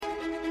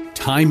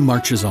Time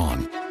marches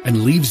on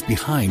and leaves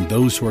behind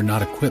those who are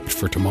not equipped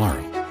for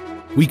tomorrow.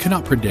 We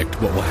cannot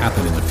predict what will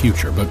happen in the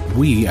future, but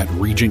we at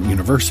Regent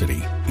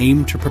University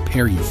aim to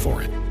prepare you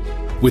for it.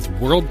 With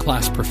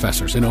world-class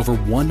professors in over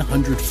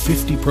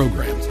 150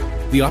 programs,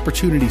 the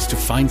opportunities to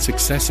find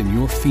success in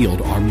your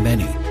field are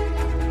many.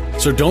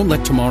 So don't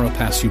let tomorrow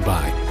pass you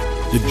by.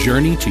 The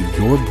journey to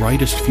your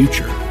brightest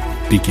future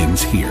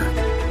begins here.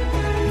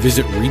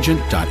 Visit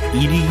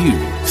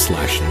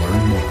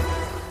regent.edu/learn more.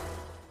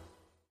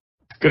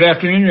 Good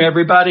afternoon,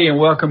 everybody, and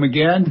welcome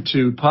again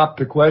to Pop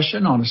the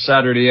Question on a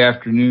Saturday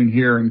afternoon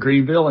here in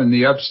Greenville in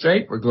the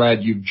upstate. We're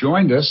glad you've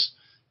joined us.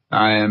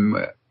 I am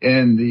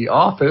in the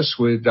office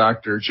with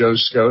Dr. Joe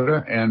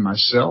Skoda and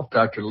myself,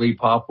 Dr. Lee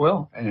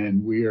Popwell,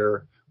 and we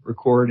are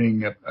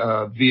recording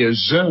via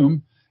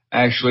Zoom,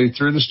 actually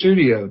through the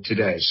studio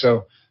today.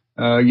 So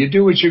you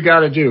do what you got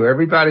to do.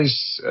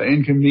 Everybody's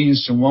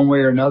inconvenienced in one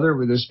way or another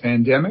with this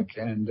pandemic,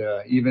 and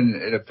even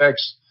it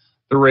affects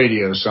the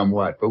radio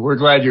somewhat. But we're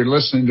glad you're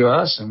listening to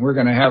us, and we're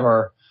going to have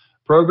our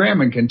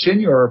program and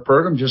continue our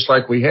program just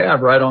like we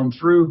have right on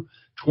through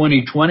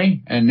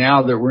 2020. And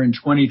now that we're in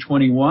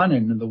 2021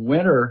 and in the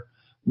winter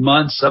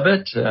months of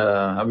it,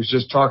 I was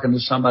just talking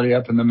to somebody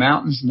up in the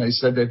mountains, and they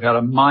said they've had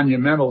a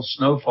monumental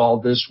snowfall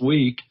this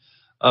week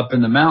up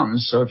in the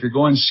mountains. So if you're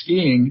going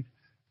skiing,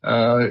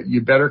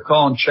 you better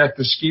call and check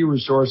the ski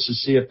resorts to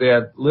see if they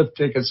have lift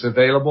tickets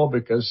available,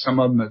 because some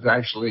of them have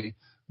actually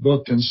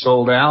booked and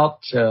sold out.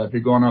 If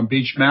you're going on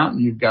Beach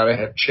Mountain, you've got to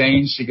have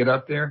chains to get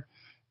up there.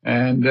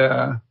 And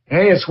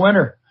hey, it's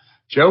winter.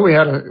 Joe, we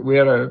had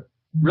a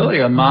really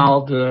a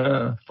mild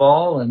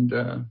fall, and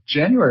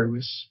January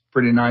was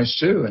pretty nice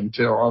too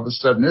until all of a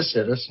sudden this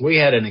hit us. We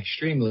had an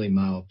extremely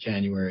mild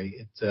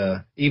January.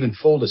 It even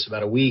fooled us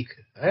about a week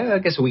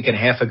and a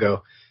half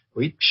ago.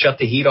 We shut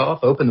the heat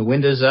off, opened the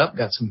windows up,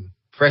 got some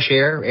fresh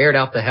air, aired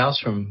out the house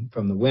from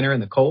the winter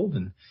and the cold,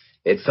 and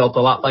it felt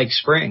a lot like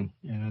spring.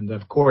 And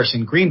of course,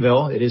 in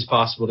Greenville, it is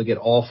possible to get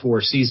all four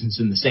seasons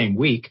in the same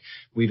week.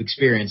 We've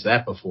experienced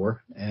that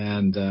before,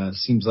 and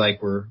seems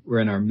like we're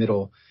in our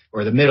middle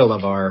or the middle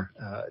of our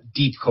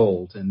deep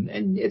cold, and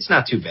it's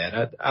not too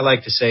bad. I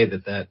like to say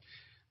that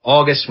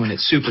August when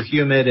it's super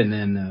humid, and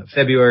then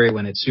February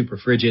when it's super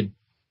frigid,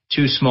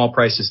 two small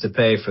prices to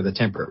pay for the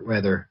temperate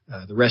weather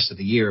the rest of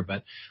the year.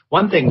 But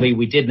one thing, Lee,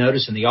 we did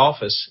notice in the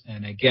office,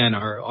 and again,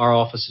 our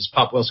office is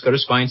Popwell Skoda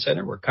Spine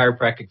Center. We're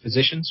chiropractic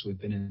physicians. We've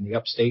been in the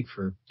upstate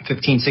for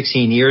 15,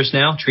 16 years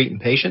now, treating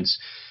patients,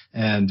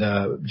 and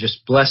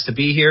just blessed to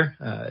be here.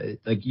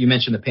 Like you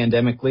mentioned, the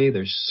pandemic, Lee,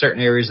 there's certain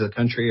areas of the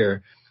country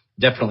are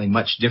definitely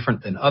much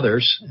different than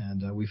others,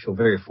 and we feel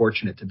very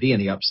fortunate to be in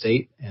the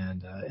upstate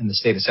and in the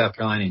state of South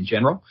Carolina in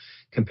general,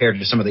 compared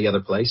to some of the other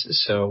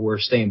places. So we're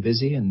staying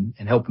busy and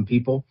helping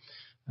people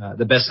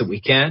the best that we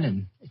can.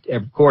 And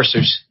of course,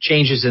 there's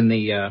changes in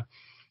the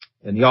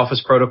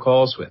office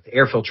protocols with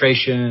air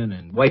filtration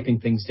and wiping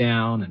things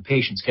down and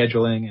patient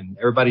scheduling, and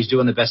everybody's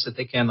doing the best that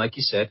they can, like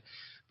you said.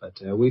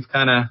 But we've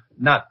kind of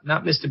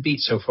not missed a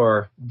beat so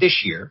far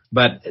this year.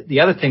 But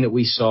the other thing that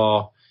we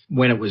saw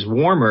when it was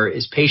warmer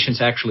is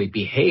patients actually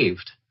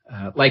behaved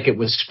like it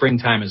was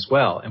springtime as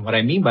well. And what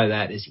I mean by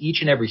that is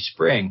each and every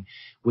spring,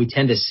 we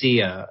tend to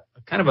see a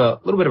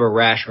little bit of a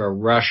rash or a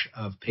rush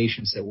of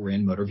patients that were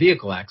in motor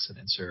vehicle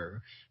accidents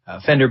or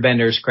fender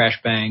benders, crash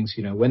bangs.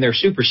 You know, when they're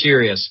super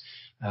serious,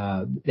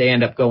 they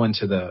end up going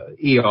to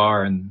the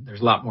ER and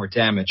there's a lot more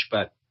damage.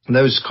 But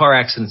those car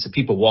accidents that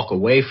people walk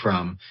away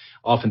from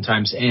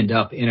oftentimes end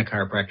up in a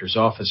chiropractor's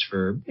office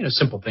for,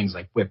 simple things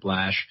like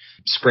whiplash,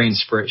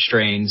 strains,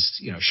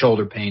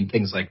 shoulder pain,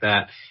 things like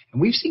that.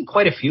 And we've seen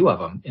quite a few of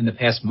them in the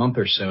past month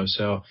or so.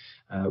 So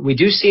we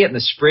do see it in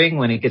the spring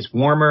when it gets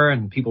warmer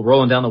and people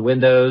rolling down the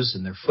windows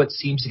and their foot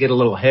seems to get a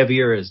little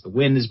heavier as the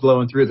wind is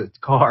blowing through the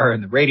car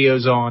and the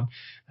radio's on.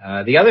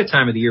 The other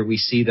time of the year we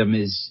see them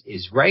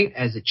is right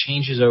as it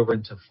changes over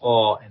into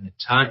fall, and the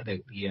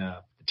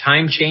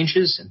time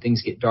changes and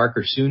things get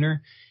darker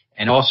sooner.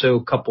 And also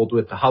coupled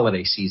with the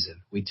holiday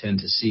season, we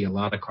tend to see a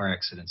lot of car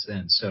accidents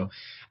then. So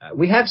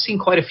we have seen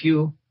quite a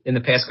few in the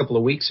past couple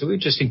of weeks. So we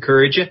just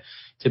encourage you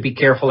to be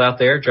careful out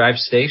there, drive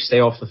safe, stay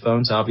off the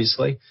phones,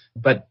 obviously.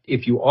 But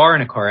if you are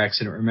in a car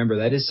accident, remember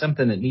that is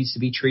something that needs to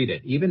be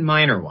treated, even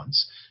minor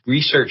ones.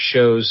 Research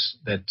shows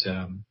that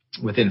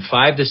within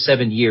 5 to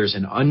 7 years,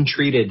 an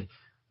untreated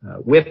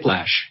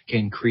whiplash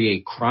can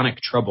create chronic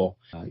trouble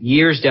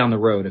years down the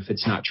road if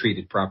it's not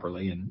treated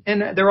properly.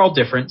 And they're all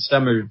different.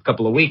 Some are a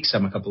couple of weeks,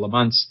 some a couple of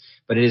months,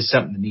 but it is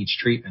something that needs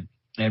treatment.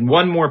 And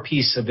one more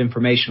piece of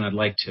information I'd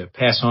like to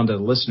pass on to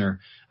the listener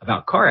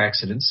about car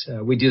accidents.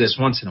 We do this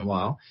once in a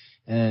while.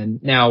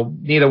 And now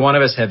neither one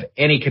of us have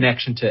any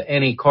connection to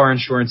any car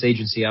insurance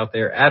agency out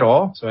there at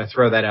all. So I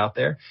throw that out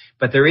there.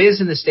 But there is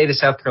in the state of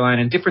South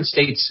Carolina, and different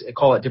states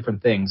call it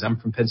different things. I'm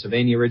from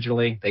Pennsylvania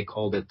originally. They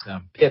called it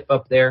PIP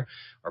up there,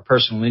 or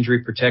personal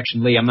injury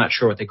protection. Lee, I'm not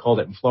sure what they called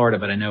it in Florida,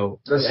 but I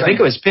think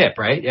it was PIP,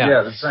 right?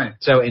 Yeah, the same.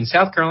 So in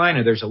South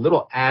Carolina, there's a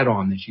little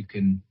add-on that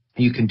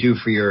you can do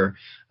for your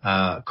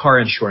car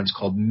insurance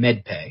called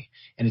MedPay.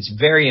 And it's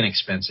very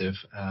inexpensive.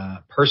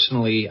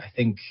 Personally, I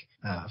think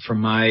from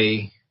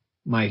my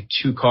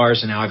 2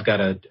 cars, and now I've got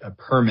a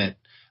permit,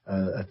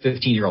 a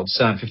 15-year-old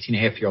son,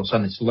 15-and-a-half-year-old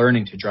son that's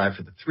learning to drive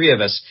for the 3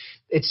 of us.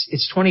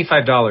 It's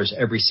 $25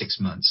 every 6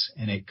 months,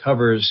 and it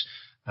covers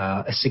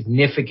a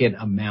significant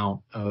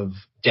amount of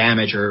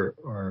damage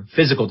or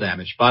physical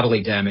damage,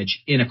 bodily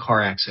damage in a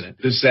car accident.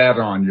 This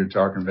add-on you're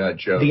talking about,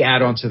 Joe. The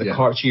add-on to the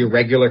car, to your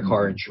regular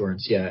car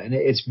insurance, yeah. And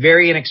it's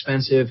very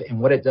inexpensive, and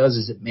what it does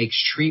is it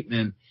makes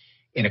treatment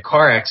in a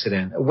car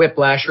accident, a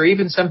whiplash, or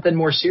even something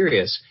more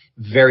serious,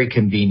 very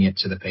convenient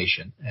to the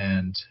patient.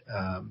 And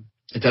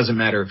it doesn't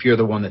matter if you're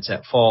the one that's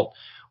at fault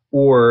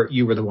or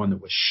you were the one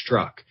that was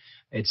struck.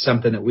 It's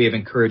something that we have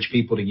encouraged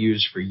people to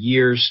use for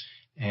years,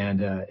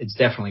 and it's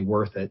definitely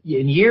worth it.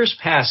 In years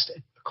past,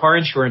 car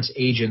insurance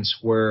agents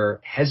were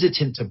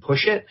hesitant to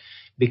push it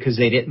because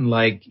they didn't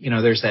like,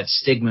 there's that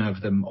stigma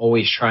of them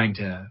always trying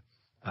to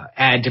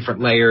add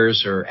different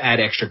layers or add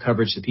extra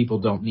coverage that people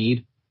don't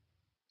need.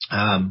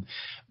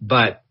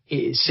 But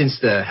since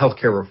the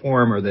healthcare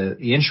reform or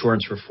the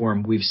insurance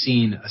reform, we've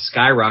seen a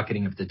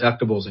skyrocketing of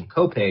deductibles and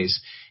copays.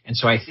 And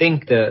so I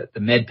think the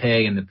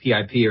MedPay and the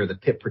PIP or the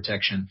PIP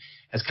protection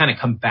has kind of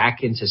come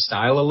back into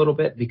style a little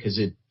bit because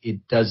it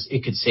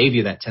could save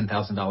you that $10,000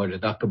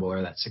 deductible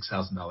or that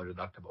 $6,000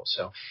 deductible.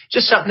 So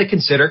just something to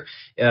consider.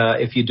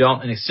 If you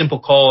don't, and a simple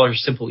call or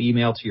simple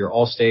email to your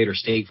Allstate or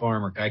State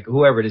Farm or Geico,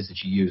 whoever it is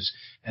that you use,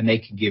 and they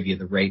can give you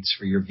the rates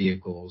for your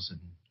vehicles and,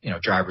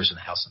 drivers in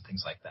the house and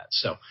things like that.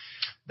 So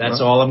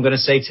that's all I'm going to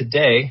say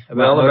today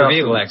about motor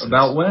vehicle accidents.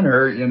 About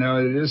winter,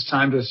 it is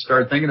time to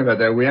start thinking about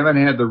that. We haven't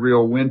had the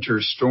real winter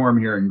storm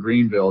here in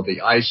Greenville,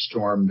 the ice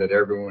storm that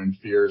everyone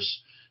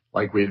fears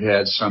like we've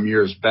had some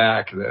years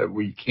back. That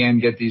we can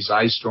get these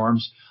ice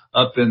storms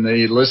up in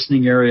the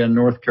listening area in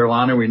North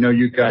Carolina. We know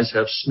you guys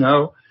have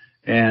snow,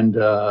 and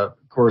of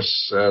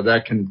course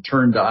that can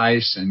turn to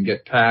ice and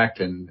get packed,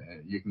 and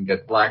you can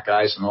get black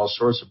ice and all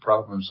sorts of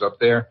problems up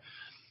there.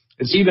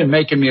 It's even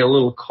making me a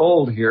little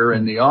cold here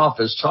in the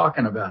office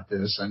talking about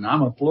this, and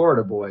I'm a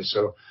Florida boy,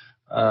 so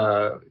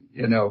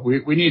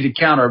we need to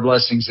count our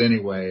blessings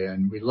anyway.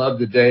 And we love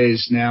the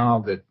days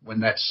now that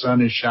when that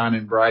sun is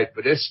shining bright,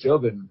 but it's still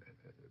been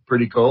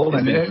pretty cold.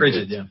 It's been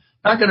frigid, yeah.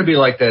 Not going to be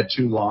like that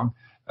too long.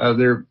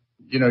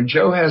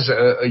 Joe has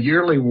a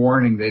yearly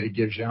warning that he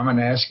gives you. I'm going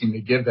to ask him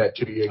to give that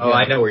to you again. Oh,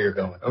 I know where you're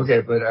going.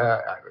 Okay, but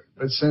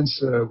since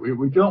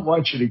we don't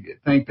want you to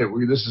think that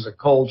this is a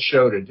cold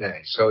show today,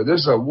 so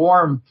this is a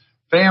warm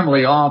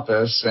family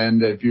office,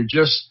 and if you're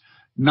just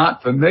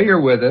not familiar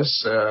with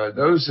us,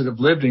 those that have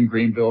lived in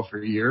Greenville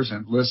for years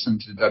and listened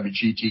to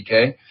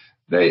WGTK,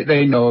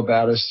 they know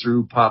about us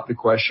through Pop the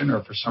Question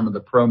or for some of the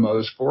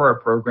promos for our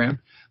program.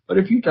 But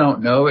if you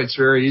don't know, it's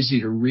very easy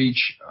to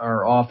reach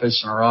our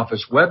office and our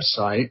office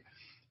website.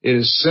 It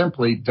is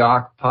simply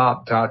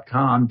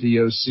docpop.com,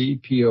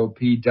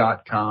 DOCPOP.com.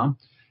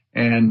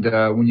 And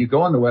when you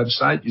go on the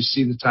website, you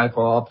see the type of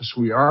office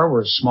we are.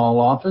 We're a small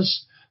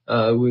office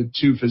with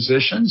 2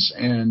 physicians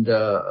and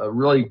a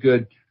really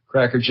good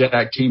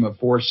crackerjack team of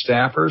 4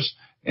 staffers.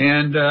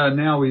 And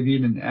now we've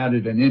even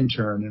added an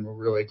intern, and we're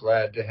really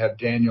glad to have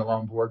Daniel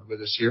on board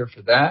with us here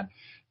for that.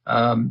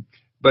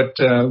 But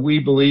we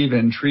believe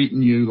in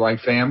treating you like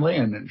family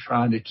and in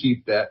trying to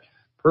keep that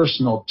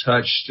personal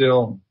touch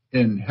still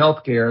in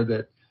healthcare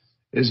that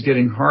is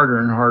getting harder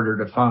and harder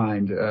to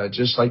find,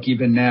 just like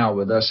even now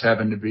with us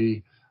having to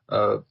be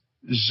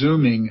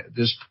Zooming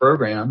this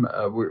program.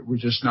 We're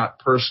just not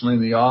personally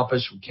in the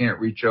office. We can't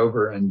reach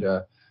over and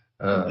the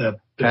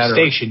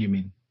station, you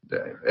mean?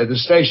 At the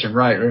station,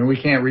 right. And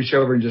we can't reach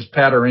over and just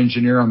pat our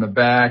engineer on the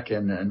back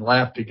and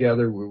laugh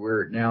together.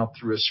 We're now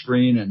through a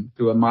screen and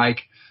through a mic.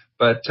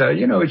 But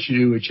you know what you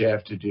do, what you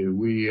have to do.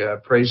 We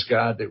praise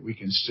God that we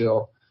can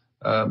still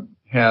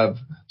have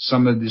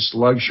some of this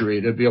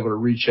luxury to be able to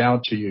reach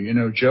out to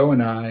you. Joe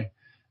and I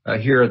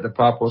here at the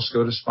Popwell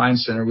Scota Spine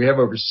Center, we have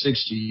over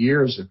 60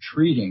 years of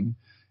treating.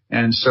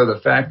 And so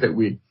the fact that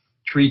we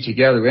treat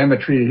together, we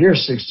haven't treated here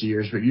 60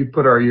 years, but you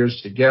put our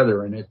years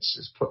together and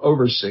it's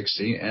over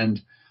 60.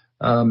 And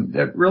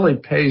that really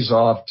pays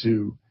off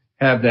to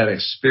have that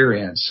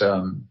experience.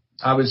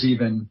 I was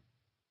even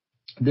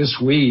this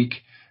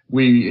week,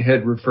 we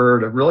had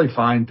referred a really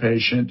fine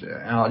patient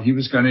out. He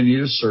was going to need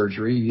a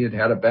surgery. He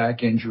had a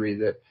back injury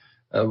that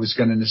was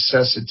going to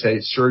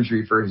necessitate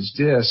surgery for his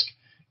disc.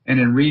 And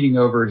in reading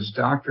over his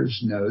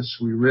doctor's notes,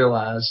 we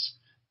realized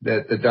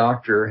that the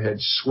doctor had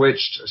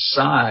switched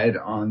aside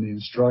on the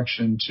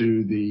instruction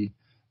to the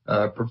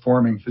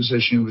performing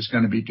physician who was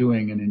going to be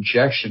doing an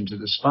injection to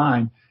the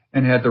spine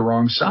and had the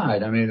wrong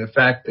side. I mean, the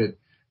fact that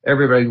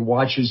everybody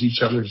watches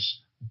each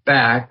other's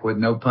back, with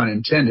no pun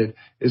intended,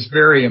 is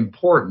very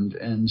important.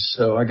 And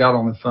so I got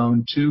on the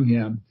phone to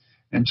him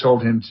and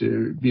told him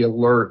to be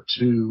alert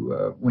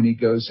to when he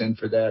goes in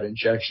for that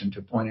injection,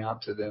 to point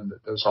out to them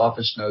that those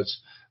office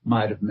notes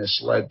might have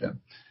misled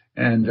them.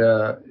 And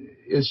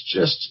it's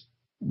just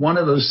one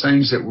of those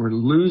things that we're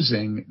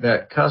losing,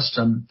 that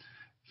custom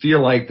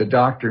feel like the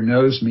doctor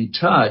knows me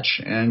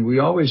touch. And we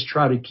always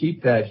try to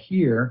keep that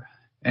here.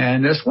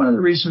 And that's one of the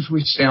reasons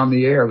we stay on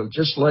the air, to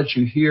just let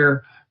you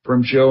hear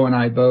from Joe and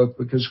I both,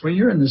 because when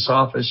you're in this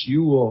office,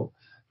 you will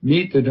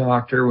meet the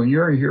doctor. When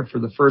you're here for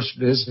the first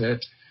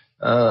visit,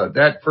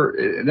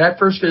 that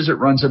first visit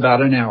runs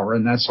about an hour,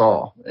 and that's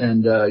all.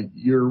 And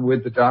you're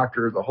with the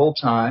doctor the whole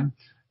time,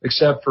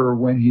 except for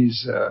when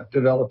he's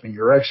developing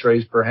your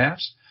x-rays,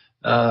 perhaps.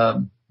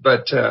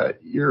 But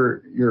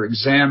you're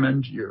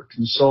examined, you're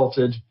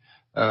consulted.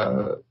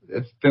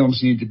 If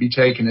films need to be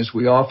taken, as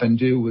we often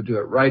do, we'll do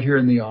it right here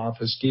in the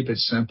office, keep it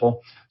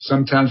simple.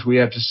 Sometimes we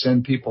have to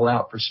send people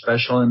out for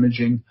special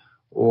imaging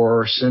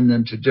or send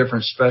them to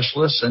different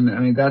specialists. And I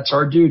mean, that's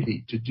our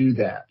duty to do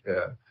that.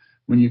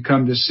 When you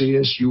come to see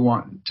us, you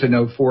want to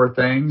know 4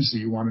 things.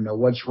 You want to know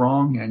what's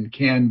wrong and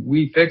can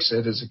we fix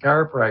it as a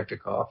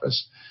chiropractic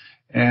office.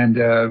 And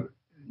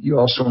you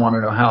also want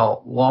to know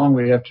how long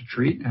we have to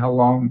treat and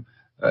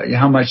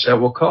how much that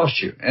will cost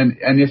you. And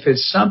if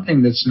it's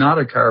something that's not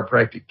a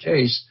chiropractic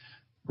case,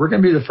 we're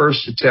going to be the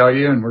first to tell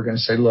you, and we're going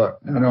to say, look,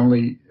 not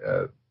only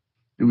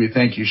do we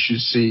think you should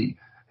see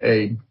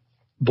a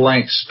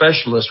blank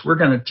specialist, we're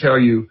going to tell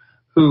you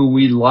who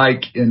we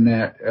like in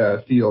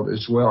that field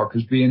as well,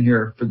 because being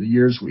here for the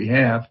years we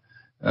have,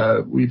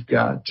 we've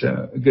got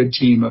a good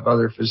team of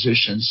other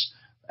physicians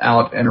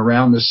out and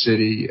around the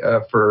city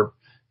for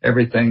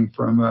everything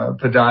from a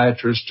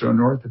podiatrist to an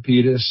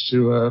orthopedist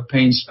to a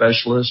pain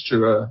specialist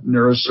to a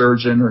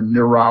neurosurgeon or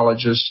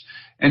neurologist.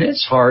 And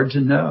it's hard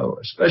to know,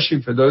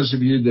 especially for those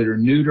of you that are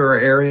new to our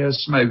area.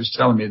 Somebody was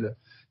telling me the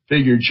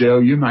figure, Joe,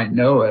 you might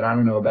know it. I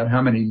don't know about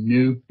how many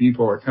new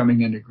people are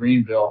coming into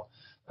Greenville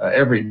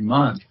every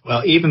month.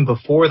 Well, even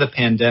before the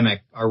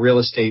pandemic, our real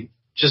estate,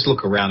 just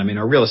look around. I mean,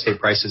 our real estate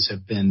prices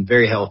have been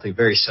very healthy,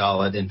 very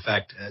solid. In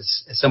fact,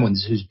 as someone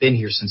who's been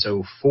here since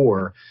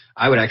 2004,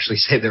 I would actually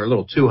say they're a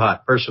little too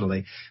hot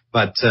personally.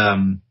 But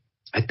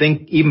I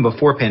think even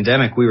before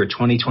pandemic, we were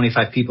 20,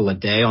 25 people a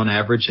day on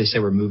average. They say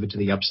we're moving to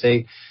the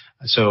upstate.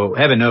 So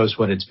heaven knows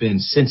what it's been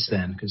since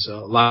then, because a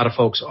lot of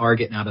folks are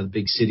getting out of the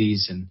big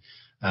cities and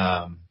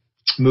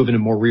moving to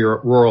more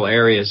rural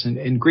areas.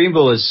 And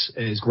Greenville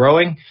is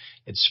growing.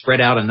 It's spread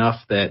out enough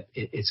that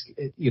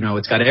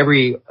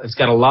it's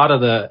got a lot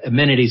of the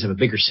amenities of a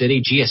bigger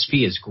city.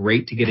 GSP is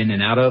great to get in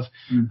and out of,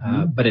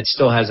 but it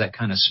still has that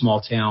kind of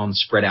small town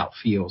spread out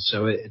feel.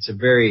 So it's a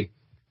very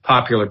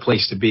popular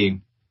place to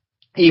be,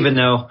 even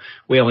though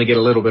we only get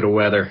a little bit of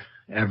weather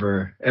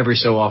every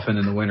so often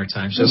in the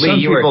wintertime. So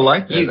Lee, people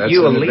like that.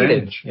 You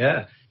alluded.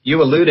 Yeah.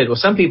 You alluded. Well,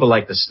 some people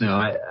like the snow.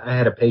 I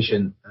had a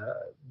patient,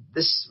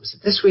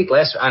 this week,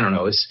 I don't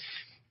know,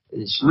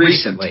 it's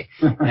recently,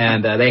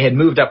 and they had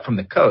moved up from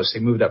the coast.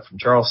 They moved up from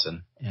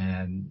Charleston,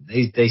 and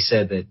they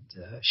said that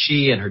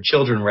she and her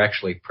children were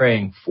actually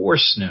praying for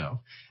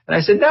snow. And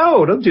I said,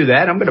 no, don't do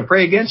that. I'm going to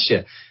pray against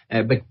you.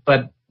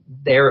 But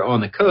they're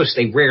on the coast.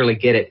 They rarely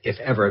get it, if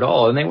ever at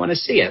all, and they want to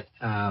see it.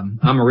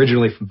 I'm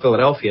originally from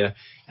Philadelphia,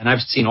 and I've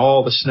seen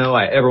all the snow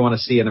I ever want to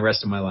see in the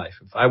rest of my life.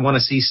 If I want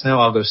to see snow,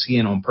 I'll go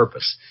skiing on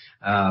purpose.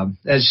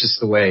 That's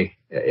just the way.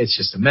 It's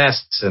just a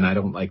mess, and I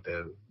don't like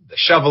the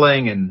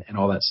shoveling and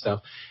all that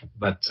stuff.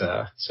 But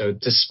so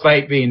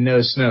despite being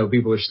no snow,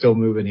 people are still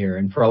moving here.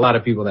 And for a lot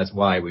of people, that's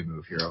why we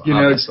move here,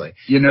 obviously.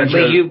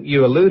 Lee,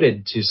 you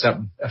alluded to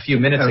something a few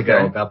minutes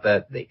ago about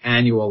the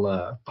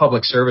annual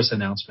public service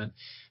announcement.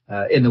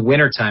 In the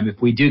wintertime,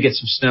 if we do get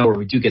some snow or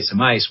we do get some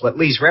ice, what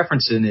Lee's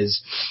referencing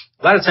is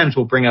a lot of times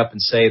we'll bring up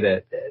and say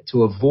that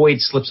to avoid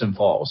slips and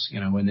falls,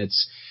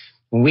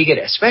 when we get,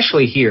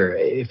 especially here,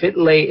 if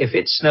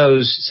it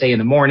snows, say in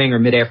the morning or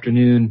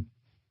mid-afternoon,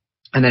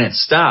 and then it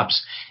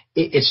stops,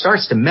 it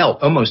starts to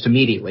melt almost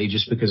immediately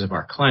just because of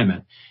our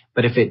climate.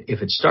 But if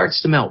it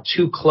starts to melt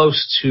too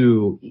close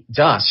to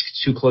dusk,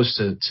 too close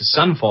to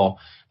sunfall,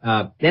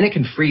 then it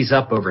can freeze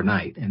up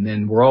overnight. And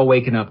then we're all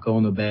waking up,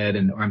 going to bed,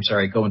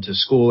 going to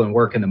school and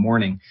work in the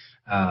morning.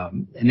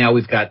 And now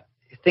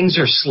things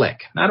are slick.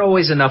 Not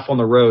always enough on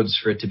the roads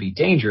for it to be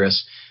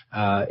dangerous.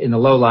 In the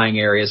low-lying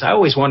areas, I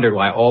always wondered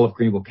why all of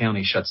Greenville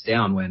County shuts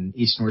down when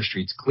East North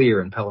Street's clear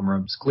and Pelham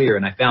Road's clear.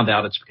 And I found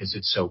out it's because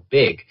it's so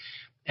big.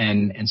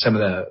 And some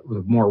of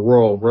the more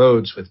rural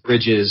roads with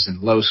bridges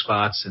and low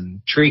spots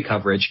and tree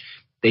coverage,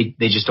 they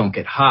just don't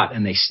get hot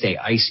and they stay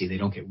icy. They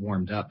don't get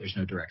warmed up. There's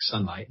no direct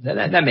sunlight.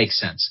 That makes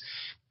sense.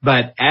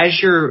 But as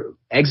you're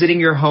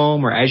exiting your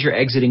home or as you're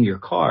exiting your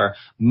car,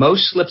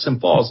 most slips and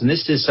falls, and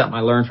this is something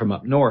I learned from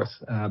up north,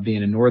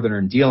 being a northerner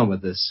and dealing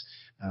with this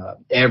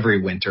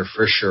every winter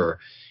for sure,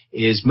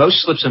 is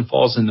most slips and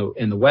falls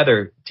in the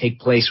weather take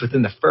place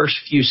within the first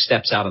few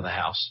steps out of the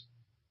house.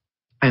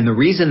 And the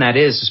reason that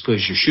is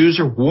because your shoes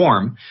are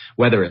warm,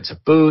 whether it's a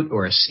boot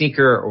or a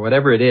sneaker or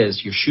whatever it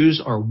is, your shoes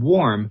are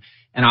warm.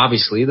 And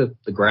obviously the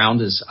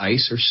ground is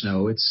ice or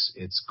snow.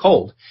 It's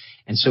cold.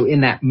 And so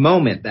in that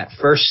moment, that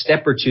first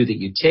step or two that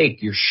you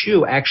take, your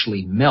shoe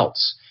actually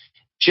melts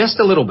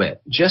just a little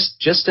bit,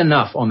 just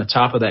enough on the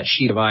top of that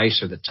sheet of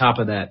ice or the top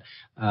of that,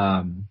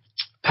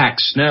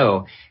 packed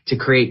snow to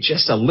create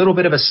just a little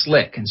bit of a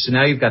slick. And so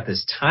now you've got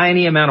this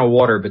tiny amount of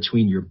water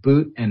between your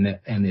boot and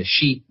the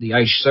sheet, the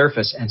ice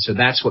surface. And so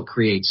that's what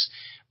creates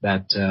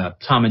that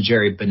Tom and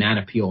Jerry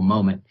banana peel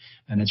moment.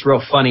 And it's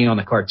real funny on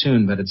the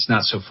cartoon, but it's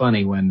not so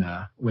funny when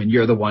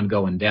you're the one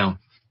going down.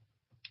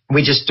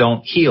 We just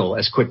don't heal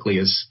as quickly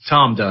as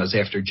Tom does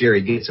after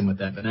Jerry gets him with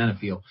that banana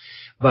peel.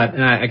 But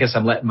I guess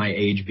I'm letting my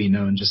age be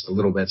known just a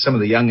little bit. Some of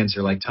the youngins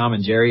are like, Tom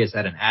and Jerry, is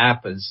that an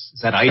app? Is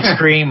that ice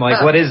cream?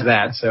 Like, what is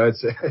that? So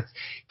it's a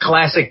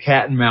classic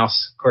cat and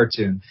mouse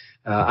cartoon.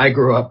 I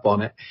grew up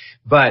on it.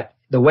 But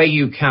the way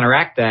you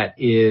counteract that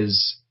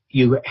is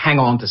you hang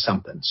on to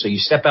something. So you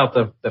step out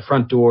the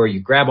front door,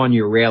 you grab on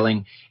your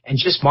railing, and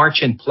just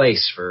march in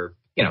place for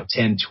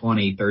 10,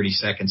 20, 30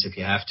 seconds if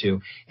you have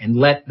to, and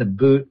let the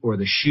boot or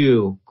the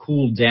shoe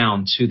cool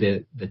down to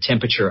the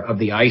temperature of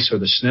the ice or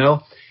the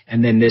snow.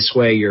 And then this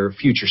way your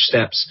future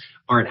steps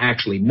aren't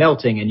actually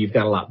melting and you've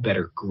got a lot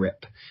better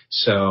grip.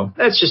 So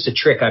that's just a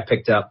trick I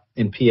picked up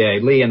in PA.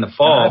 Lee, in the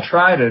fall. I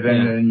tried it,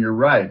 and you're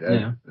right.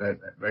 Yeah. I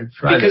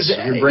tried because,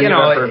 it. You bring it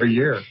up every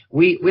year.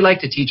 We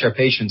like to teach our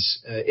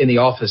patients in the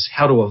office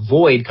how to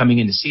avoid coming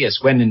in to see us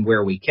when and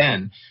where we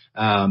can.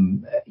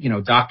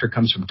 Doctor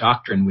comes from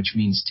doctrine, which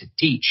means to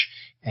teach.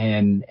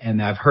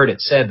 And I've heard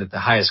it said that the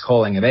highest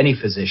calling of any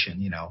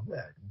physician,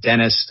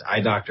 dentist,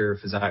 eye doctor,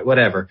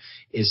 whatever,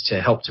 is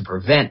to help to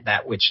prevent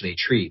that which they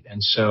treat.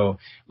 And so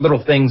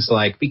little things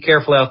like be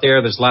careful out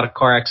there. There's a lot of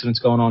car accidents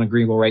going on in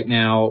Greenville right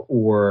now,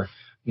 or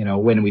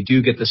when we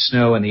do get the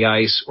snow and the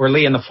ice, or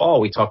Lee, in the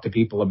fall, we talk to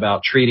people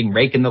about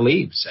raking the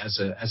leaves as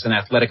an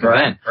athletic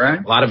event.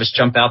 Right. A lot of us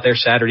jump out there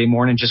Saturday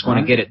morning, just want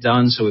to get it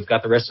done. So we've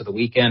got the rest of the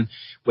weekend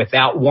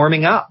without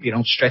warming up. You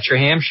don't stretch your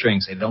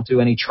hamstrings. They don't do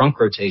any trunk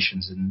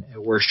rotations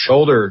or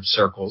shoulder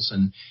circles.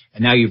 And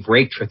now you've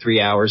raked for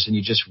 3 hours and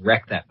you just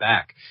wreck that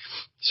back.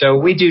 So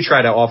we do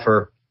try to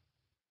offer,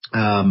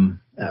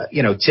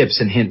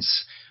 tips and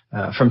hints,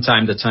 from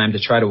time to time to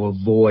try to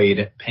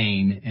avoid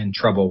pain and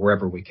trouble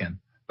wherever we can.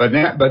 But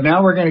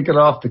now we're going to get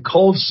off the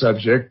cold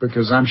subject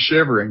because I'm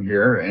shivering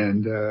here,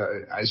 and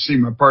I see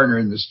my partner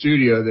in the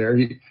studio there.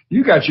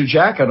 You got your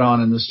jacket on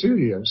in the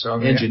studio, so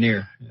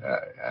engineer.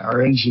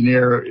 Our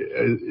engineer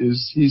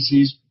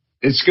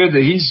it's good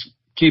that he's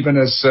keeping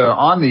us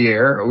on the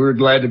air. We're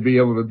glad to be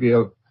able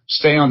to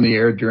stay on the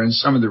air during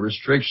some of the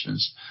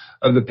restrictions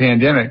of the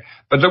pandemic.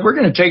 But we're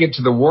going to take it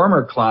to the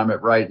warmer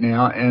climate right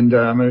now, and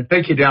I'm going to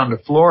take you down to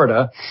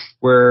Florida,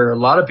 where a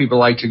lot of people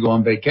like to go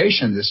on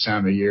vacation this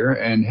time of year.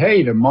 And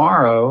hey,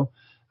 tomorrow,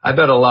 I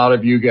bet a lot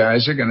of you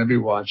guys are going to be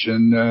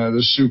watching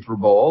the Super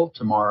Bowl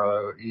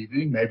tomorrow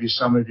evening. Maybe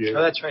some of you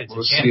that's right.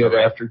 will see it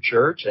after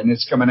church, and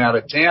it's coming out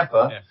of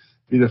Tampa. Yeah.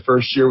 It'll be the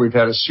first year we've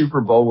had a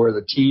Super Bowl where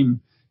the team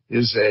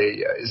is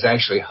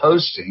actually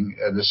hosting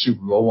the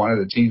Super Bowl. One of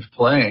the teams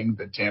playing,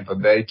 the Tampa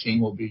Bay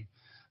team, will be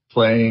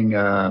playing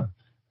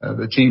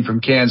the team from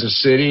Kansas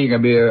City.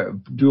 Going to be a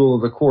duel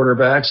of the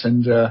quarterbacks,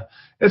 and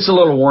it's a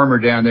little warmer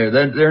down there.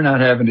 They're not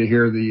having to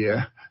hear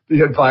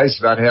the advice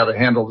about how to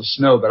handle the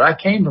snow. But I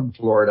came from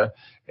Florida,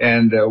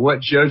 and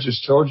what Joe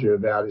just told you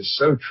about is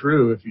so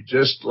true. If you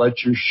just let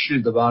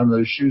the bottom of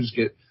those shoes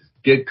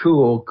get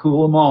cool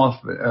them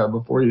off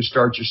before you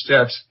start your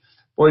steps.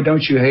 Boy,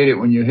 don't you hate it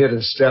when you hit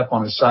a step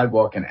on a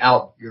sidewalk and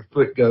your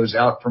foot goes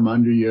out from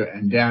under you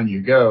and down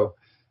you go.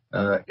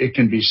 It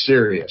can be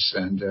serious.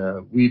 And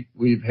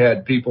we've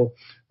had people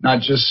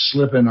not just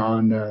slipping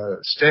on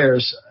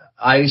stairs,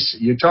 ice.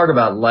 You talk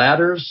about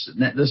ladders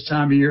this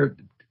time of year.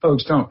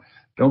 Folks,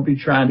 don't be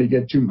trying to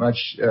get too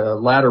much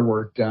ladder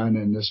work done.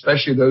 And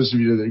especially those of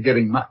you that are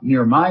getting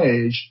near my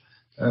age,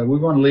 we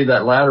want to leave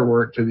that ladder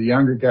work to the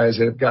younger guys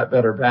that have got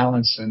better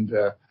balance and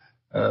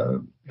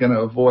going to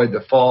avoid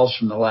the falls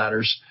from the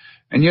ladders.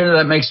 And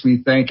that makes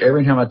me think,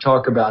 every time I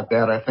talk about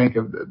that, I think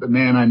of the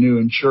man I knew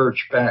in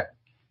church back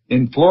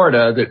in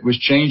Florida that was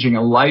changing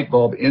a light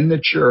bulb in the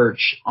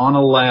church on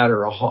a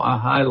ladder, a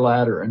high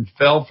ladder, and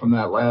fell from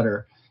that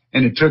ladder,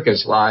 and it took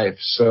his life.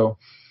 So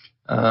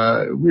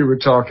we were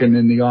talking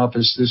in the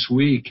office this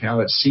week how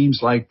it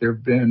seems like there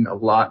have been a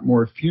lot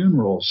more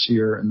funerals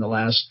here in the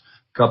last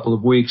couple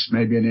of weeks,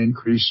 maybe an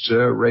increased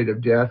rate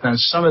of death. And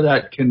some of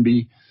that can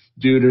be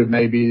due to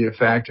maybe the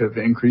fact of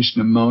increased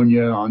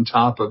pneumonia on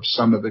top of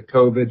some of the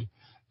COVID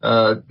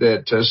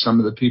that some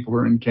of the people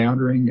are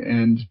encountering.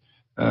 And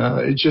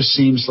it just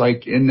seems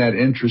like, isn't that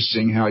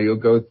interesting how you'll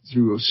go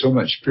through so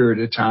much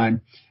period of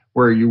time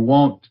where you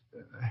won't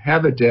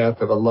have a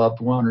death of a loved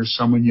one or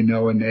someone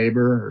a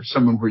neighbor or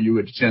someone where you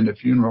would attend a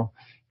funeral.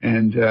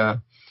 And now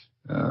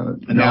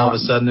all of a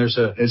sudden there's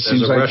a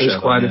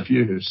quite a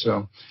few.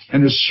 So,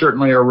 and there's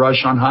certainly a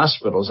rush on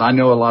hospitals. I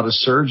know a lot of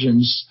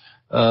surgeons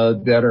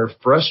that are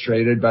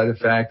frustrated by the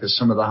fact that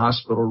some of the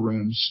hospital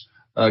rooms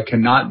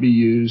cannot be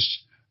used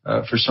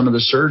for some of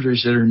the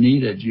surgeries that are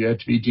needed. You have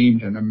to be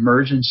deemed an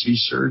emergency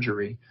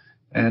surgery.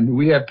 And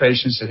we have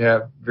patients that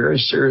have very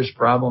serious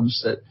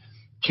problems that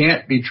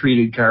can't be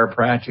treated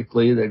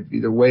chiropractically. They've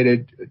either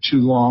waited too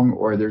long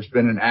or there's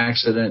been an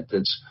accident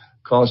that's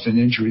caused an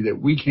injury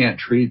that we can't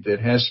treat that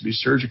has to be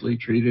surgically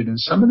treated. And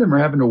some of them are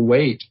having to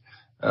wait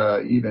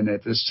even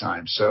at this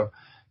time. So,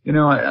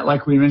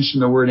 like we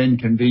mentioned the word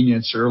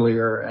inconvenience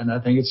earlier, and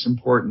I think it's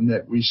important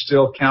that we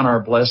still count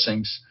our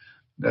blessings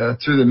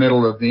through the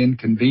middle of the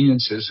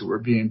inconveniences that we're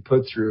being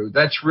put through.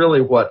 That's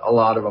really what a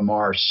lot of them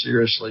are,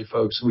 seriously,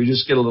 folks. We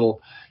just get a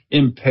little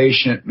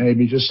impatient,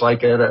 maybe just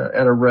like at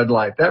a red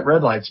light. That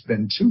red light's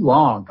been too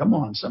long. Come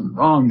on, something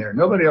wrong there.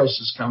 Nobody else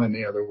is coming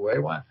the other way.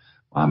 Why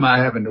am I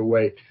having to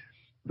wait?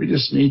 We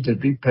just need to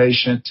be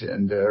patient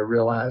and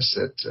realize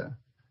that,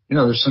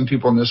 there's some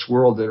people in this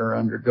world that are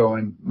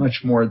undergoing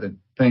much more than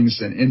things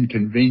than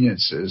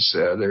inconveniences.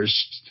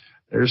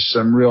 There's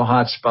some real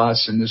hot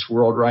spots in this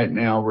world right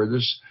now where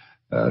there's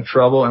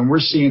trouble, and we're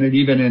seeing it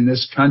even in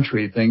this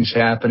country, things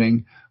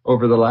happening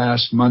over the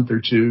last month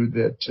or two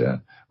that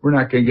we're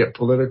not going to get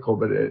political,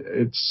 but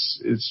it's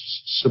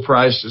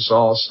surprised us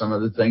all, some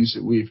of the things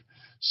that we've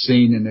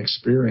seen and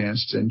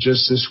experienced. And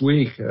just this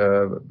week,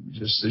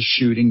 just the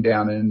shooting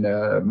down in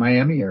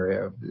Miami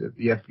area of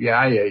the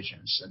FBI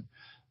agents. And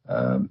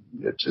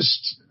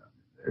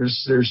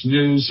there's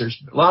news,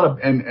 there's a lot of,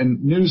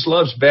 and news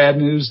loves bad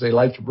news. They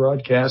like to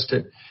broadcast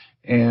it.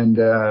 And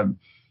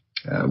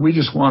we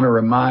just want to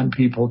remind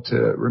people to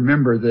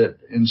remember that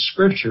in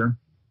Scripture,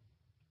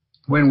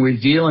 when we're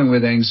dealing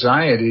with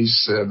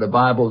anxieties, the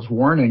Bible's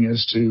warning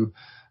is to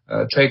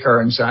take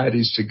our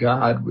anxieties to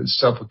God with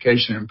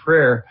supplication and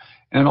prayer,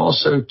 and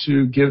also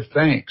to give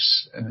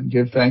thanks, and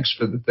give thanks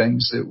for the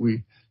things that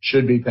we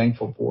should be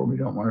thankful for. We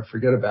don't want to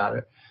forget about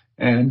it.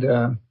 And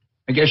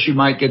I guess you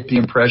might get the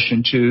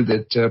impression, too,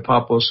 that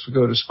Papos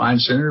Pagoda Spine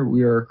Center,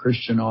 we are a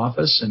Christian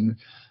office, and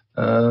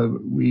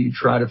we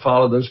try to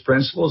follow those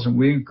principles, and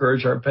we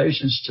encourage our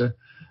patients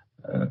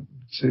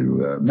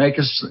to make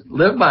us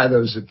live by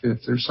those.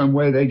 If there's some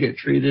way they get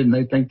treated and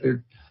they think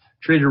they're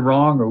treated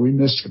wrong, or we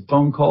missed a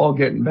phone call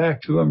getting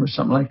back to them or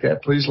something like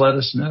that, please let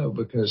us know,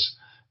 because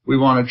we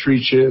want to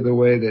treat you the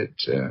way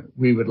that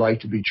we would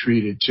like to be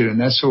treated too. And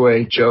that's the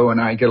way Joe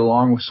and I get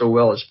along so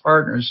well as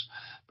partners,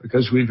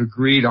 because we've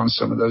agreed on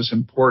some of those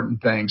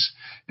important things.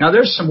 Now,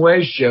 there's some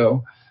ways,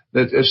 Joe,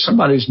 that if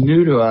somebody's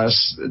new to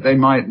us, they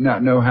might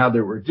not know how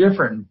that we're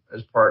different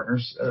as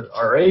partners.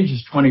 Our age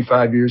is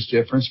 25 years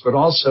difference, but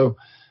also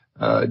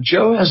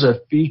Joe has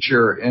a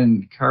feature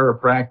in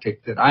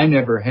chiropractic that I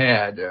never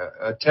had,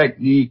 a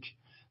technique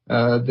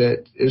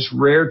that is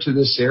rare to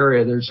this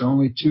area. There's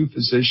only 2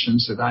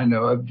 physicians that I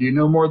know of. Do you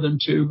know more than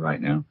 2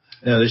 right now?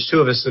 No, there's 2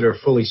 of us that are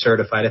fully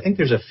certified. I think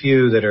there's a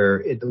few that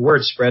are, the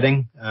word's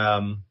spreading,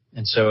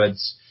 and so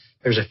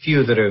there's a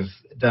few that have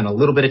done a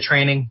little bit of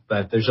training,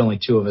 but there's only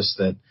 2 of us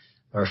that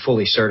are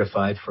fully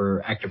certified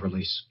for active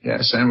release.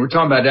 Yes, and we're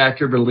talking about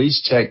active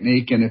release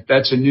technique, and if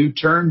that's a new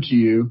term to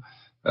you,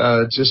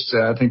 I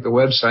think the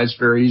website's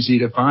very easy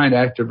to find,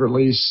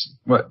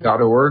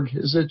 activerelease.org,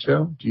 is it,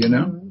 Joe? Do you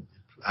know?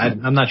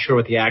 I'm not sure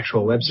what the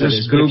actual website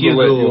is, but if you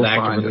Googled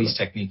active release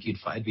technique,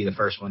 it'd be the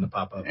first one to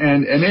pop up.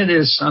 And it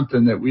is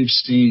something that we've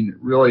seen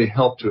really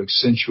help to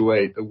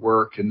accentuate the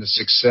work and the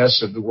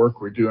success of the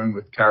work we're doing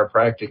with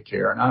chiropractic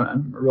care. And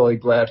I'm really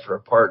glad for a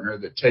partner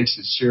that takes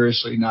it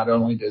seriously. Not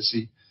only does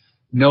he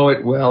know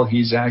it well,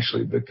 he's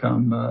actually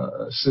become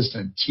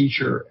assistant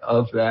teacher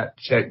of that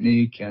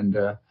technique. And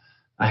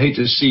I hate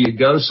to see you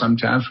go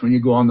sometimes when you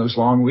go on those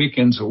long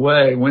weekends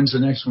away. When's the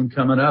next one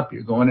coming up?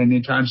 You going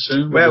anytime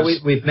soon? Well,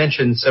 we've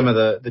mentioned some of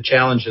the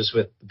challenges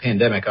with the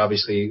pandemic,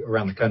 obviously,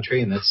 around the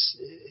country, and that's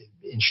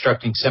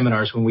instructing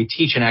seminars. When we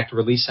teach an active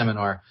release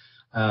seminar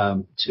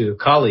to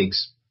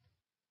colleagues,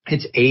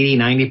 it's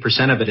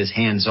 80-90% of it is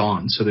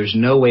hands-on. So there's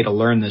no way to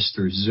learn this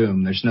through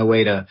Zoom. There's no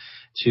way to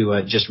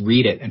just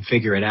read it and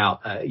figure it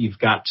out.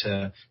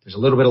 There's a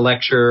little bit of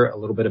lecture, a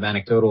little bit of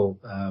anecdotal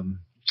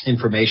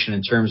information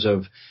in terms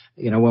of,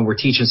 when we're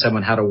teaching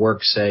someone how to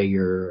work, say,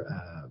 your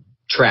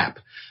trap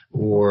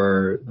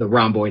or the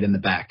rhomboid in the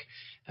back.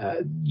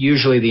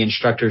 Usually the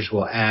instructors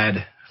will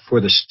add for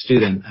the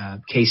student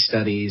case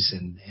studies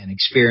and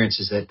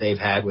experiences that they've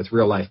had with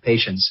real-life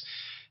patients.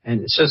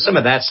 And so some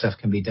of that stuff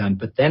can be done,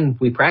 but then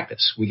we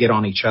practice. We get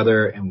on each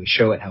other and we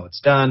show it how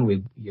it's done.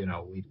 We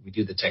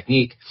do the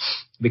technique,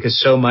 because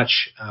so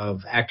much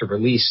of active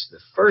release, the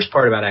first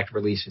part about active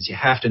release is you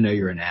have to know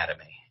your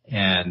anatomy,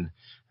 and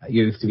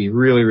you have to be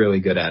really, really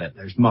good at it.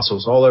 There's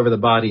muscles all over the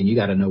body, and you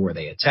got to know where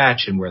they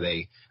attach and where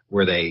they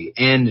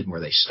end and where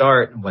they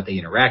start and what they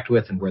interact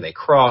with and where they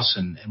cross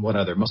and what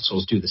other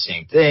muscles do the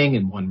same thing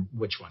and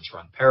which ones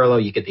run parallel.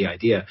 You get the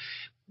idea.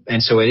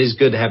 And so it is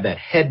good to have that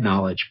head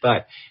knowledge,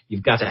 but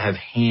you've got to have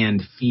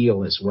hand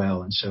feel as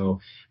well. And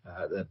so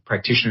the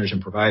practitioners and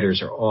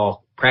providers are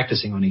all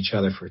practicing on each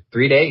other for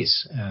 3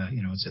 days.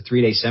 It's a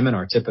 3-day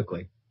seminar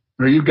typically.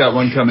 Well, you've got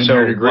one coming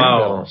here to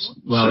Greenville.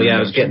 Well, yeah, I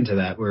was getting to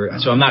that.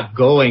 So I'm not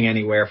going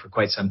anywhere for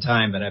quite some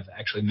time, but I've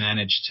actually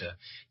managed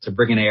to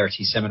bring an ART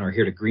seminar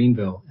here to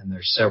Greenville, and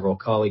there's several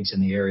colleagues in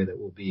the area that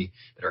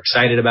are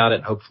excited about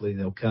it. Hopefully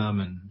they'll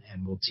come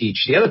and we'll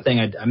teach. The other thing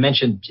I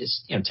mentioned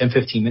just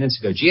 10-15 minutes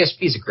ago,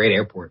 GSP is a great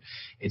airport.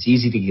 It's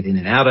easy to get in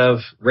and out of.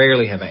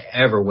 Rarely have I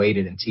ever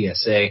waited in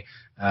TSA.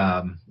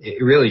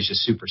 It really is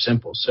just super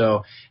simple.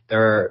 So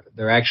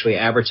they're actually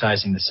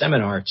advertising the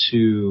seminar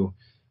to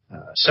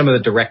some of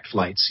the direct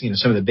flights,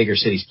 some of the bigger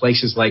cities,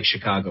 places like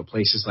Chicago,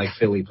 places like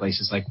Philly,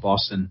 places like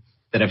Boston.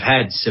 that have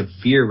had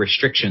severe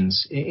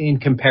restrictions in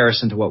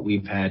comparison to what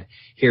we've had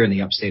here in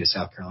the upstate of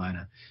South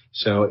Carolina.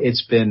 So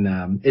it's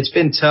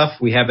been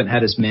tough. We haven't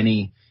had as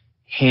many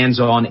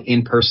hands-on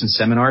in-person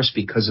seminars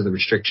because of the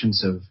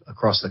restrictions of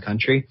across the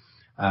country.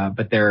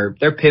 But they're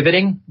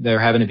pivoting. They're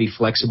having to be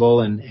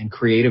flexible and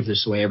creative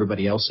just the way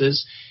everybody else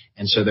is.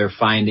 And so they're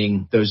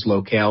finding those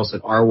locales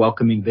that are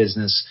welcoming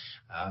business.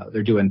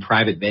 They're doing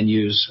private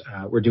venues.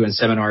 We're doing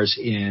seminars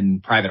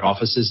in private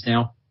offices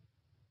now.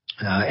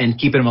 And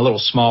keeping them a little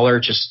smaller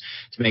just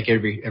to make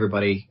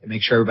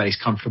make sure everybody's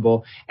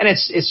comfortable. And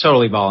it's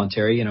totally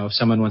voluntary. You know, if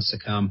someone wants to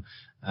come,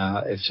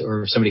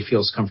 or if somebody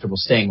feels comfortable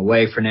staying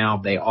away for now,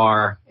 they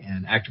are.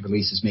 And Active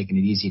Release is making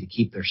it easy to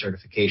keep their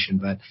certification,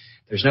 but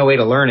there's no way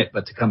to learn it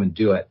but to come and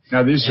do it.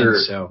 Now these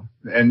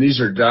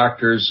are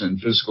doctors and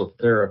physical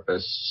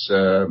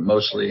therapists,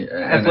 mostly.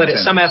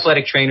 Some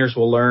athletic trainers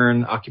will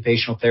learn.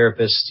 Occupational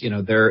therapists, you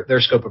know,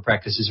 their scope of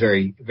practice is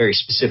very, very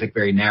specific,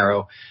 very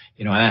narrow.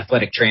 You know, an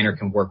athletic trainer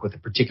can work with a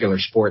particular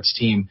sports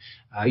team.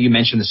 You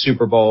mentioned the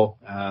Super Bowl,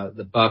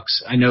 the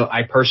Bucks.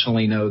 I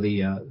personally know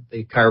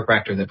the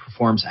chiropractor that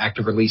performs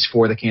Active Release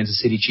for the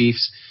Kansas City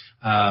Chiefs.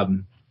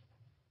 And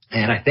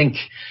I think,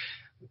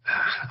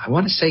 I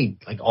want to say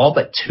like all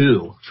but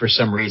two for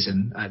some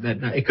reason.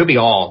 It could be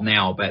all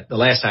now, but the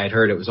last I had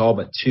heard, it was all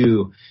but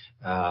two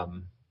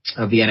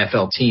of the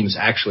NFL teams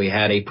actually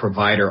had a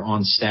provider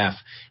on staff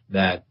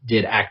that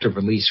did Active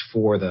Release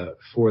for the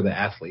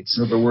athletes.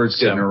 So the word's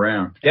getting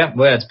around. Yeah,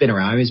 well, it's been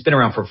around. I mean, it's been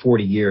around for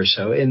 40 years.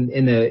 So in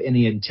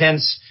the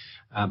intense,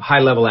 high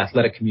level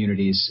athletic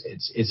communities,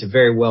 it's a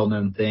very well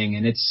known thing,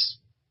 and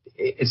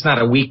it's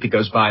not a week that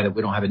goes by that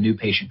we don't have a new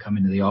patient come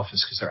into the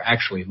office because they're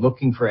actually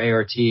looking for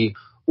ART,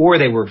 or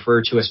they were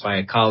referred to us by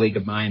a colleague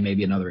of mine,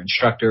 maybe another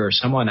instructor or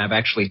someone I've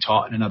actually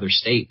taught in another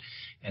state,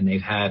 and they've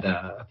had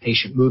a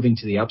patient moving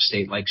to the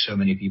upstate like so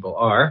many people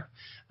are.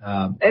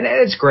 And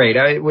it's great.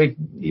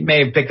 You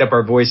may have picked up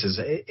our voices.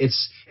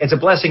 It's a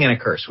blessing and a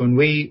curse. When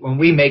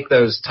we make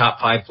those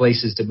top 5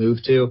 places to move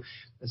to,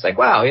 it's like,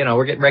 wow, you know,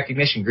 we're getting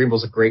recognition.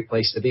 Greenville's a great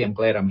place to be. I'm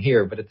glad I'm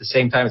here. But at the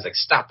same time, it's like,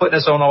 stop putting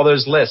us on all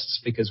those lists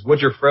because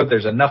Woodruff Road,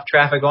 there's enough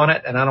traffic on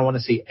it, and I don't want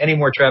to see any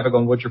more traffic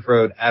on Woodruff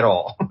Road at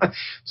all.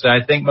 So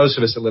I think most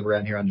of us that live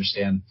around here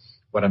understand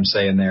what I'm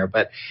saying there.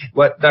 But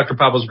what Dr.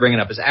 Popple's bringing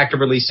up is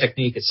Active Release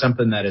technique. It's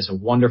something that is a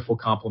wonderful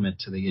complement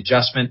to the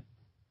adjustment.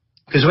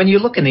 Because when you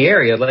look in the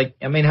area, like,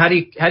 I mean, how do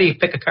you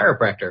pick a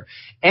chiropractor?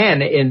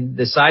 And in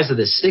the size of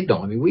this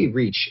signal, I mean, we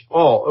reach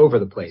all over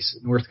the place.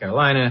 North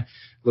Carolina,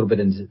 a little bit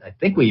into, I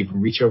think we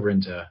even reach over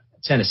into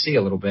Tennessee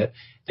a little bit,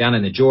 down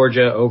into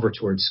Georgia, over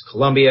towards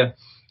Columbia.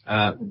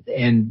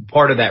 And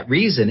part of that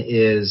reason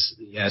is,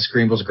 yes,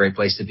 Greenville's a great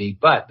place to be,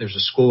 but there's a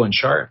school in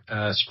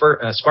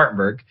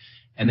Spartanburg,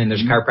 and then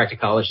there's Chiropractic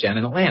College down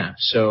in Atlanta.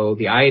 So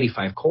the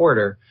I-85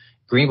 corridor,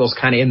 Greenville's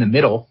kind of in the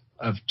middle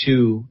of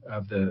two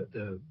of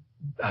the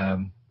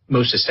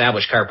most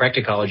established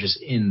chiropractic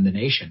colleges in the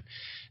nation.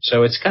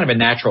 So it's kind of a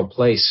natural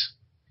place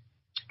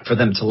for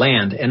them to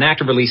land. And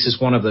Active Release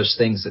is one of those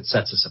things that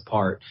sets us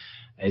apart,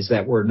 is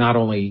that we're not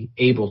only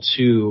able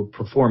to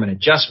perform an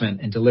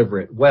adjustment and deliver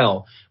it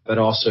well, but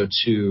also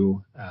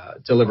to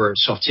deliver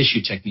soft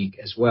tissue technique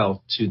as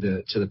well to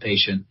the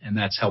patient. And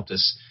that's helped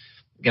us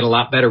get a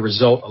lot better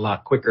result a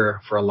lot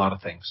quicker for a lot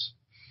of things.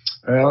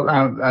 Well,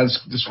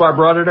 that's why I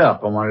brought it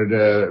up. I wanted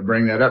to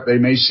bring that up. They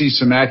may see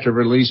some Active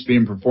Release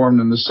being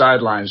performed on the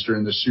sidelines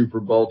during the Super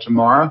Bowl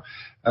tomorrow.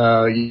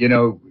 You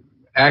know,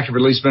 Active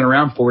Release has been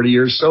around 40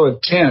 years, so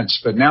have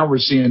tents, but now we're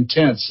seeing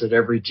tents at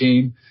every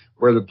team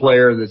where the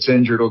player that's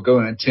injured will go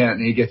in a tent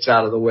and he gets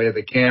out of the way of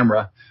the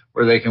camera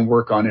where they can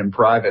work on him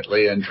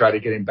privately and try to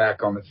get him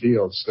back on the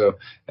field. So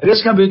it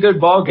is going to be a good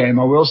ball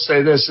game. I will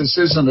say this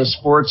isn't a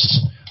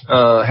sports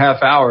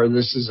half hour.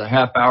 This is a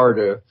half hour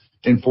to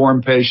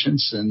inform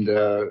patients and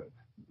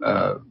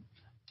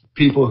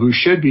people who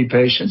should be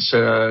patients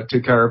to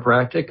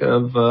chiropractic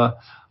of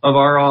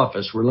our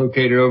office. We're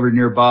located over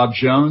near Bob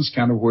Jones,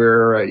 kind of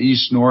where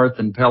East, North,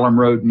 and Pelham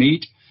Road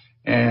meet.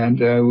 And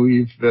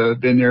we've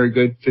been there a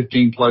good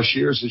 15 plus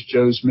years, as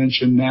Joe's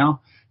mentioned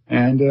now.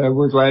 And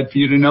we're glad for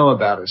you to know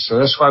about us. So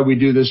that's why we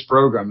do this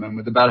program. And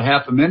with about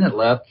half a minute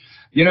left,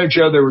 you know,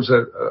 Joe, there was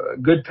a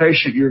good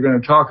patient you're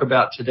going to talk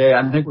about today.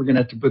 I think we're going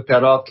to have to put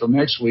that off till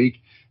next week.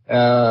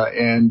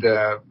 And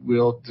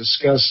we'll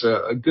discuss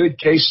a good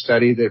case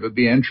study that would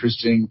be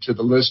interesting to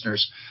the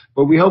listeners.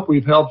 But we hope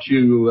we've helped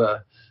you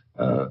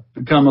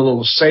become a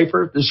little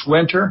safer this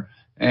winter.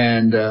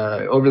 And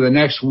over the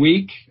next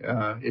week,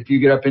 if you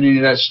get up in any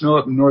of that snow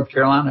up in North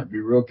Carolina, be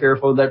real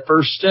careful of that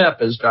first step,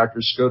 as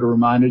Dr. Skoda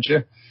reminded you.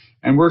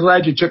 And we're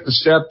glad you took the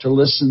step to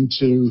listen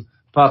to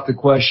Pop the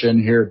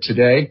Question here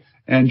today.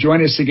 And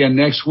join us again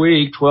next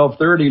week,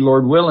 12:30,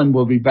 Lord willing,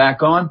 we'll be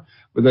back on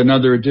with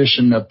another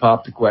edition of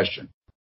Pop the Question.